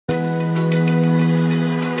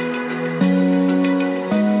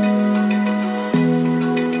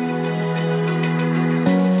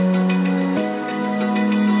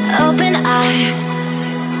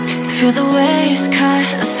waves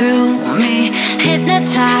cut through me,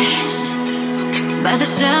 hypnotized by the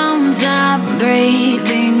sounds I'm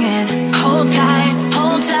breathing in. Hold tight,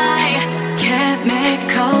 hold tight,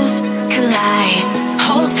 chemicals collide.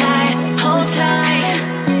 Hold tight, hold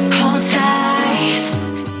tight, hold tight.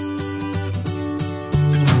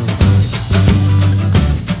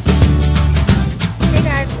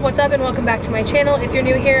 What's up and welcome back to my channel. If you're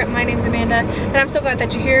new here, my name's Amanda and I'm so glad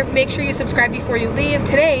that you're here. Make sure you subscribe before you leave.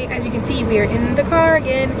 Today, as you can see, we are in the car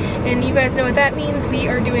again, and you guys know what that means. We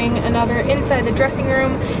are doing another inside the dressing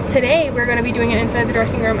room. Today we're going to be doing it inside the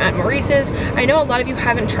dressing room at Maurices. I know a lot of you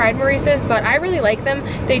haven't tried Maurices, but I really like them.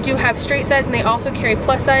 They do have straight size and they also carry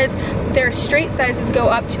plus size. Their straight sizes go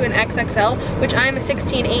up to an XXL, which I'm a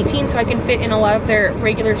 16, 18, so I can fit in a lot of their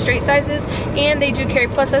regular straight sizes, and they do carry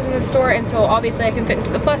plus size in the store, and so obviously I can fit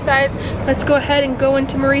into the plus size. Let's go ahead and go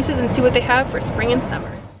into Maurices and see what they have for spring and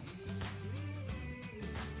summer.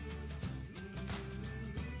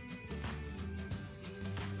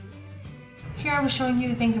 Here I was showing you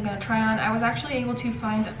the things I'm going to try on. I was actually able to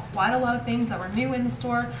find quite a lot of things that were new in the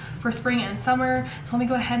store for spring and summer, so let me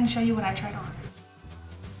go ahead and show you what I tried on.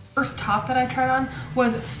 First top that I tried on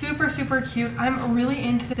was super cute. I'm really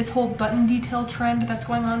into this whole button detail trend that's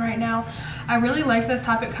going on right now. I really like this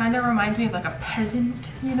top. It kind of reminds me of like a peasant,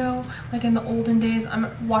 you know, like in the olden days.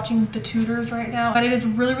 I'm watching the Tudors right now, but it is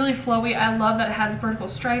really flowy. I love that it has vertical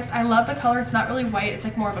stripes. I love the color. It's not really white, it's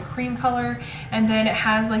like more of a cream color, and then it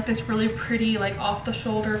has like this really pretty like off the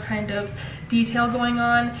shoulder kind of detail going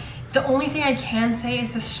on. The only thing I can say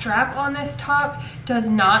is the strap on this top does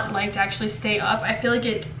not like to actually stay up. I feel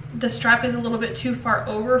like the strap is a little bit too far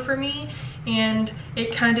over for me, and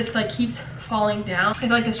it kind of just like keeps falling down. I feel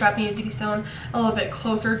like the strap needed to be sewn a little bit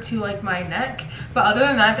closer to like my neck, but other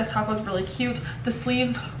than that, this top was really cute. The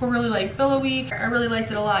sleeves were really like billowy. I really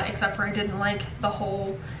liked it a lot, except for I didn't like the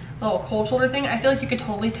whole little cold shoulder thing. I feel like you could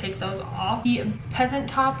totally take those off. The peasant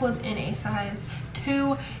top was in a size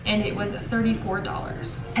 2 and it was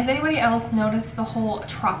 $34. Has anybody else noticed the whole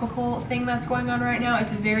tropical thing that's going on right now?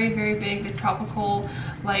 It's very big, the tropical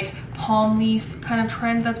like palm leaf kind of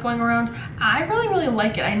trend that's going around. I really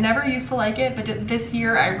like it. I never used to like it, but this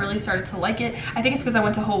year I really started to like it. I think it's because I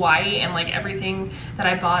went to Hawaii and like everything that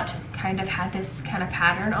I bought kind of had this kind of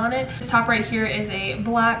pattern on it. This top right here is a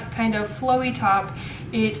black kind of flowy top.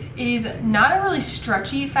 It is not a really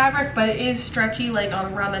stretchy fabric, but it is stretchy like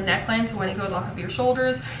on around the neckline, so when it goes off of your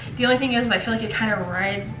shoulders. The only thing is I feel like it kind of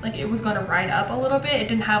like it was going to ride up a little bit. It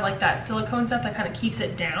didn't have like that silicone stuff that kind of keeps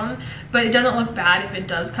it down, but it doesn't look bad if it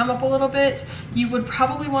does come up a little bit. You would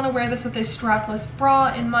probably want to wear this with a strapless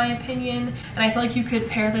bra in my opinion, and I feel like you could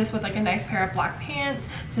pair this with like a nice pair of black pants,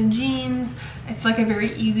 some jeans. It's like a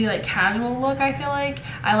very easy like casual look. I feel like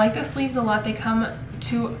I like the sleeves a lot. They come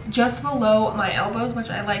to just below my elbows, which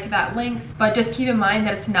I like that length, but just keep in mind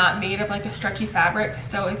that it's not made of like a stretchy fabric.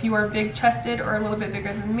 So if you are big chested or a little bit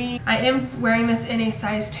bigger than me, I am wearing this in a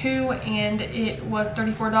size 2 and it was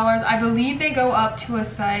 $34. I believe they go up to a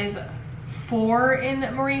size 4 in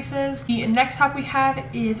Maurices. The next top we have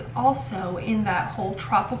is also in that whole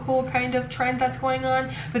tropical kind of trend that's going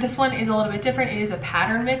on, but this one is a little bit different. It is a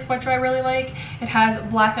pattern mix, which I really like. It has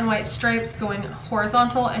black and white stripes going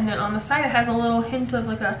horizontal, and then on the side it has a little hint of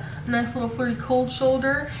like a nice little flirty cold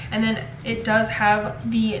shoulder, and then it does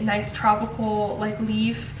have the nice tropical like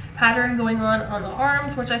leaf pattern going on the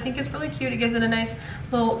arms, which I think is really cute. It gives it a nice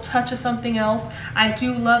little touch of something else. I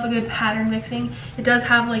do love a good pattern mixing. It does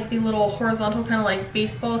have like the little horizontal kind of like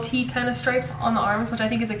baseball tee kind of stripes on the arms, which I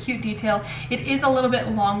think is a cute detail. It is a little bit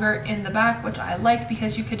longer in the back, which I like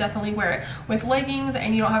because you could definitely wear it with leggings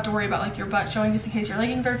and you don't have to worry about like your butt showing just in case your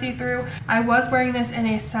leggings are see-through. I was wearing this in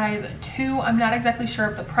a size 2. I'm not exactly sure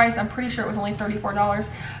of the price. I'm pretty sure it was only $34,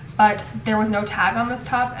 but there was no tag on this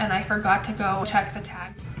top and I forgot to go check the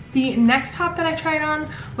tag. The next top that I tried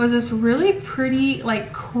on was this really pretty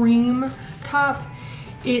like cream top.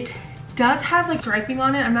 It does have like striping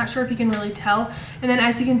on it. I'm not sure if you can really tell. And then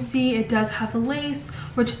as you can see, it does have the lace,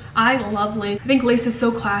 which I love lace. I think lace is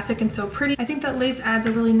so classic and so pretty. I think that lace adds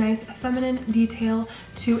a really nice feminine detail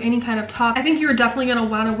to any kind of top. I think you're definitely gonna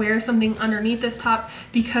wanna wear something underneath this top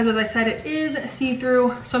because, as I said, it is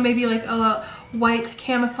see-through. So maybe like a white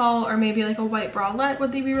camisole or maybe like a white bralette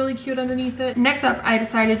would be really cute underneath it. Next up, I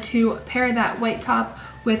decided to pair that white top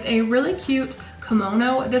with a really cute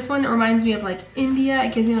kimono. This one reminds me of like India.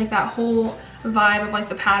 It gives me like that whole vibe of like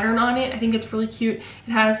the pattern on it. I think it's really cute.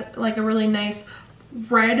 It has like a really nice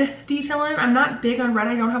red detail in it. I'm not big on red.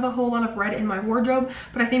 I don't have a whole lot of red in my wardrobe,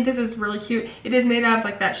 but I think this is really cute. It is made out of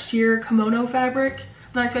like that sheer kimono fabric.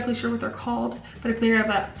 I'm not exactly sure what they're called, but it's made out of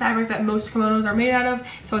that fabric that most kimonos are made out of.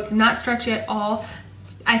 So it's not stretchy at all.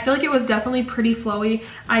 I feel like it was definitely pretty flowy.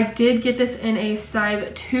 I did get this in a size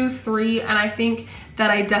 2-3, and I think that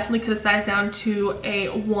I definitely could have sized down to a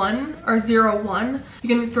 1 or 0-1. You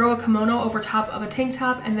can throw a kimono over top of a tank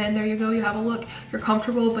top, and then there you go, you have a look. You're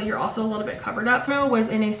comfortable, but you're also a little bit covered up. Kimono was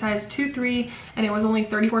in a size 2-3, and it was only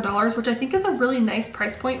 $34, which I think is a really nice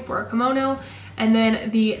price point for a kimono. And then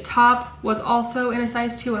the top was also in a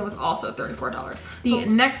size 2 and was also $34. The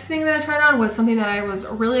next thing that I tried on was something that I was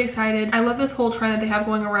really excited. I love this whole trend that they have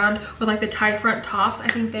going around with like the tie front tops. I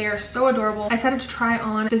think they are so adorable. I decided to try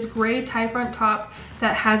on this gray tie front top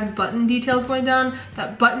that has button details going down.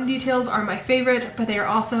 That button details are my favorite, but they are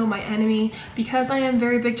also my enemy. Because I am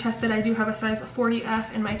very big chested, I do have a size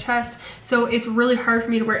 40F in my chest, so it's really hard for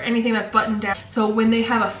me to wear anything that's buttoned down. So when they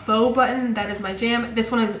have a faux button, that is my jam. This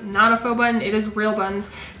one is not a faux button, it is real buttons,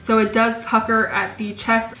 so it does pucker at the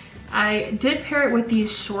chest. I did pair it with these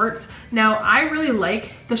shorts. Now, I really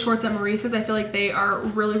like the shorts at Maurices. I feel like they are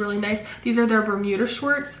really, really nice. These are their Bermuda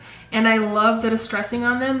shorts, and I love the distressing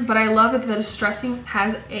on them, but I love that the distressing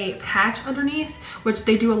has a patch underneath, which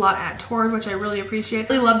they do a lot at Torrid, which I really appreciate.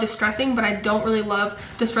 I really love distressing, but I don't really love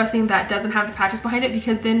distressing that doesn't have the patches behind it,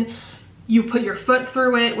 because then you put your foot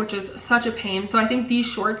through it, which is such a pain. So I think these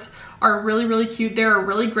shorts are really, really cute. They're a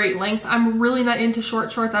really great length. I'm really not into short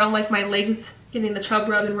shorts. I don't like my legs getting the chub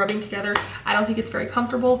rub and rubbing together. I don't think it's very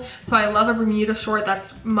comfortable. So I love a Bermuda short.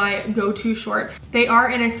 That's my go-to short. They are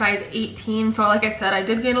in a size 18. So like I said, I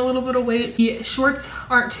did gain a little bit of weight. The shorts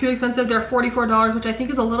aren't too expensive. They're $44, which I think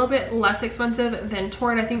is a little bit less expensive than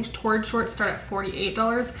Torrid. I think Torrid shorts start at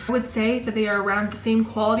 $48. I would say that they are around the same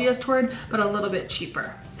quality as Torrid, but a little bit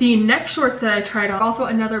cheaper. The next shorts that I tried on, also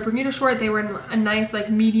another Bermuda short. They were in a nice like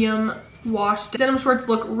medium washed denim. Shorts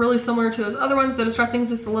look really similar to those other ones. The distressing is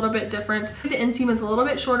just a little bit different. The inseam is a little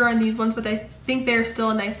bit shorter on these ones, but I think they're still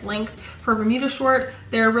a nice length for a Bermuda short.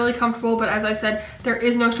 They're really comfortable, but as I said, there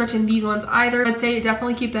is no stretch in these ones either. I'd say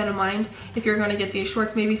definitely keep that in mind if you're going to get these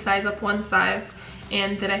shorts. Maybe size up one size,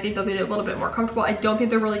 and then I think they'll be a little bit more comfortable. I don't think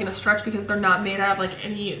they're really gonna stretch because they're not made out of like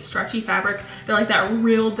any stretchy fabric. They're like that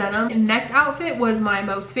real denim. And next outfit was my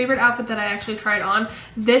most favorite outfit that I actually tried on.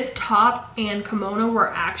 This top and kimono were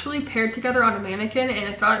actually paired together on a mannequin, and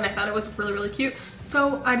I saw it and I thought it was really, really cute.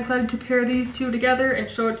 So I decided to pair these two together and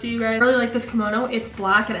show it to you guys. I really like this kimono. It's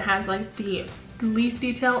black and it has like the leaf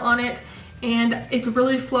detail on it, and it's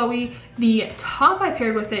really flowy. The top I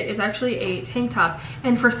paired with it is actually a tank top,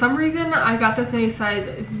 and for some reason I got this in a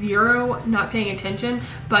size 0, not paying attention,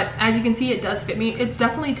 but as you can see, it does fit me. It's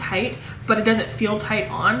definitely tight, but it doesn't feel tight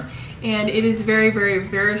on, and it is very, very,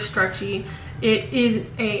 very stretchy. It is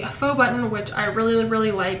a faux button, which I really,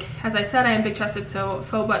 really like. As I said, I am big chested, so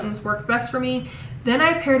faux buttons work best for me. Then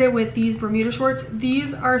I paired it with these Bermuda shorts.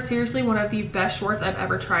 These are seriously one of the best shorts I've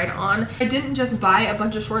ever tried on. I didn't just buy a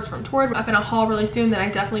bunch of shorts from Torrid. Up in a haul really soon, then I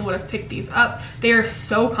definitely would have picked these up. They are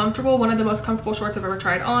so comfortable. One of the most comfortable shorts I've ever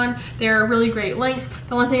tried on. They're a really great length.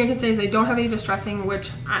 The only thing I can say is they don't have any distressing,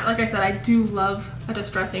 which like I said, I do love a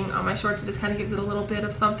distressing on my shorts. It just kind of gives it a little bit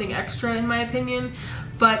of something extra in my opinion.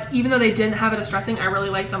 But even though they didn't have a distressing, I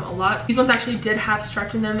really like them a lot. These ones actually did have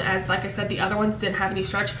stretch in them, as like I said, the other ones didn't have any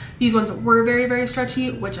stretch. These ones were very, very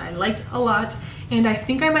stretchy, which I liked a lot. And I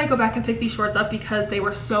think I might go back and pick these shorts up because they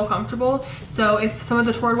were so comfortable. So if some of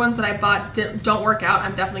the Torrid ones that I bought don't work out,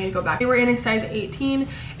 I'm definitely gonna go back. They were in a size 18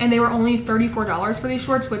 and they were only $34 for these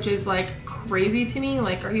shorts, which is like crazy to me.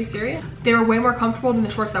 Like, are you serious? They were way more comfortable than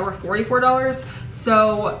the shorts that were $44.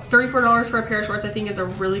 So $34 for a pair of shorts I think is a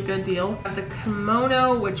really good deal. I have the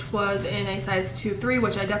kimono, which was in a size 2-3,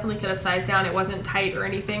 which I definitely could have sized down. It wasn't tight or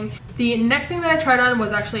anything. The next thing that I tried on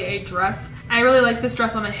was actually a dress. I really like this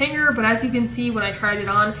dress on a hanger, but as you can see when I tried it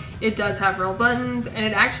on, it does have real buttons, and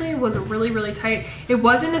it actually was really, really tight. It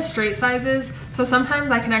wasn't a straight sizes, so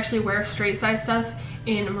sometimes I can actually wear straight size stuff.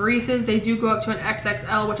 In Maurices, they do go up to an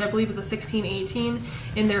XXL, which I believe is a 16-18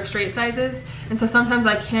 in their straight sizes, and so sometimes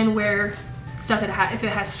I can wear stuff if it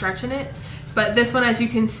has stretch in it. But this one, as you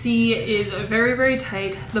can see, is very, very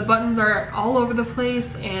tight. The buttons are all over the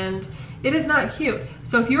place and it is not cute.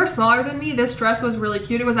 So if you are smaller than me, this dress was really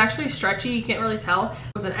cute. It was actually stretchy, you can't really tell.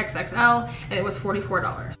 It was an XXL and it was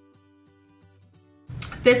 $44.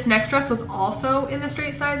 This next dress was also in the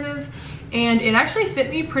straight sizes and it actually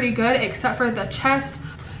fit me pretty good, except for the chest.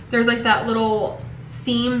 There's like that little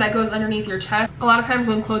seam that goes underneath your chest. A lot of times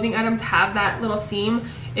when clothing items have that little seam,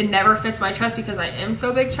 it never fits my chest because I am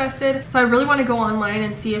so big chested. So I really want to go online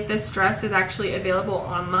and see if this dress is actually available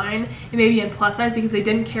online and maybe in plus size, because they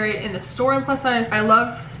didn't carry it in the store in plus size. I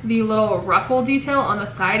love the little ruffle detail on the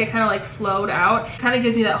side. It kind of like flowed out. It kind of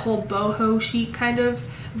gives me that whole boho chic kind of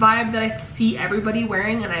vibe that I see everybody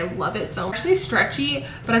wearing, and I love it so much. It's actually stretchy,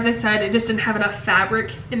 but as I said, it just didn't have enough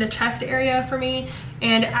fabric in the chest area for me,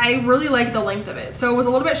 and I really like the length of it. So it was a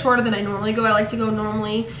little bit shorter than I normally go. I like to go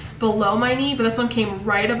normally below my knee, but this one came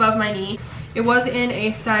right above my knee. It was in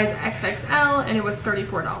a size XXL, and it was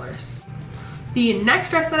 $34. The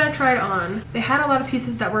next dress that I tried on, they had a lot of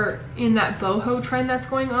pieces that were in that boho trend that's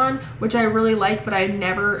going on, which I really like, but I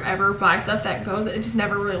never ever buy stuff that goes. It just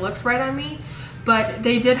never really looks right on me. But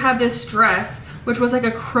they did have this dress, which was like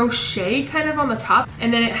a crochet kind of on the top,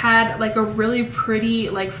 and then it had like a really pretty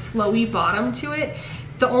like flowy bottom to it.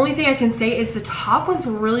 The only thing I can say is the top was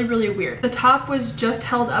really, really weird. The top was just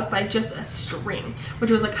held up by just a string,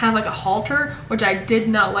 which was like kind of like a halter, which I did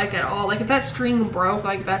not like at all. Like if that string broke,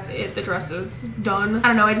 like that's it, the dress is done. I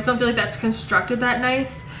don't know, I just don't feel like that's constructed that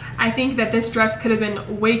nice. I think that this dress could have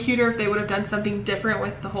been way cuter if they would have done something different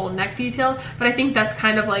with the whole neck detail, but I think that's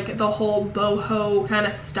kind of like the whole boho kind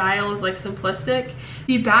of style is like simplistic.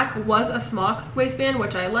 The back was a smock waistband,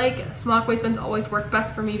 which I like. Smock waistbands always work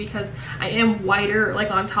best for me because I am wider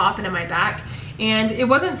like on top and in my back, and it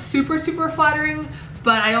wasn't super flattering,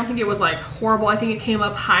 but I don't think it was like horrible. I think it came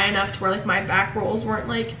up high enough to where like my back rolls weren't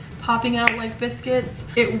like popping out like biscuits.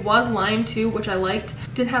 It was lined too, which I liked.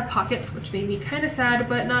 Didn't have pockets, which made me kind of sad,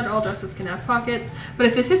 but not all dresses can have pockets. But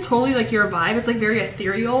if this is totally like your vibe, it's like very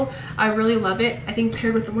ethereal, I really love it. I think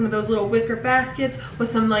paired with one of those little wicker baskets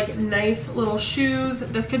with some like nice little shoes,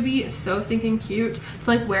 this could be so stinking cute to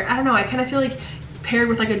like wear. I don't know, I kind of feel like paired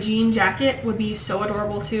with like a jean jacket would be so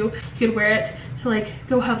adorable too. You could wear it to like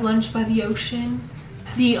go have lunch by the ocean.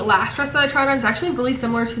 The last dress that I tried on is actually really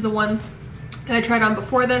similar to the one that I tried on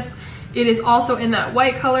before this. It is also in that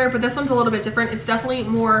white color, but this one's a little bit different. It's definitely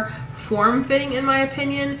more form-fitting in my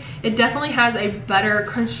opinion. It definitely has a better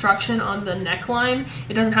construction on the neckline.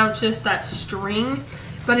 It doesn't have just that string,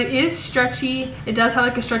 but it is stretchy. It does have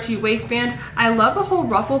like a stretchy waistband. I love the whole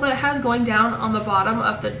ruffle that it has going down on the bottom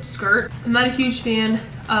of the skirt. I'm not a huge fan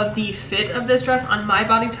of the fit of this dress on my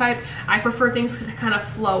body type. I prefer things to kind of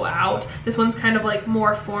flow out. This one's kind of like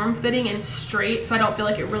more form-fitting and straight, so I don't feel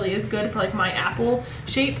like it really is good for like my apple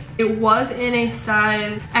shape. It was in a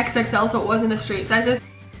size XXL, so it was in the straight sizes.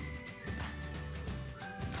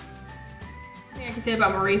 I can say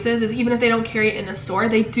about Maurices is even if they don't carry it in the store,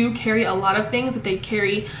 they do carry a lot of things that they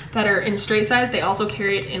carry that are in straight size. They also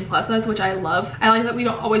carry it in plus size, which I love. I like that we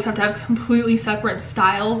don't always have to have completely separate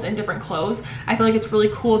styles and different clothes. I feel like it's really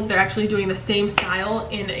cool that they're actually doing the same style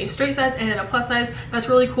in a straight size and in a plus size. That's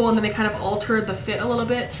really cool, and then they kind of alter the fit a little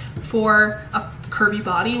bit for a curvy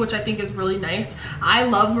body, which I think is really nice. I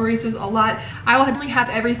love Maurices a lot. I will definitely have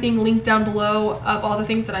everything linked down below of all the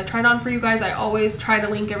things that I tried on for you guys. I always try to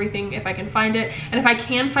link everything if I can find it. And if I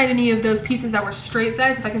can find any of those pieces that were straight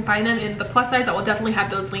size, if I can find them in the plus size, I will definitely have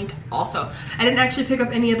those linked also. I didn't actually pick up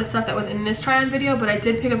any of the stuff that was in this try on video, but I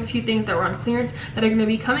did pick up a few things that were on clearance that are going to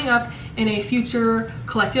be coming up in a future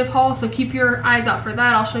collective haul, so keep your eyes out for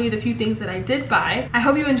that. I'll show you the few things that I did buy. I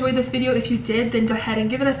hope you enjoyed this video. If you did, then go ahead and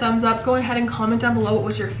give it a thumbs up. Go ahead and comment down below what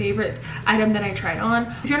was your favorite item that I tried on.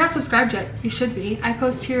 If you're not subscribed yet, you should be. I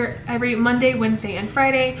post here every Monday, Wednesday, and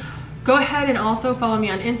Friday. Go ahead and also follow me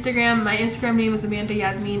on Instagram. My Instagram name is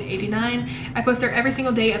AmandaYasmin89. I post there every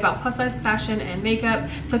single day about plus size fashion and makeup.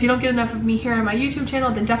 So if you don't get enough of me here on my YouTube channel,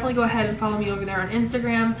 then definitely go ahead and follow me over there on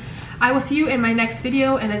Instagram. I will see you in my next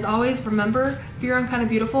video, and as always, remember, you're kind of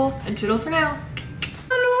beautiful, and toodles for now.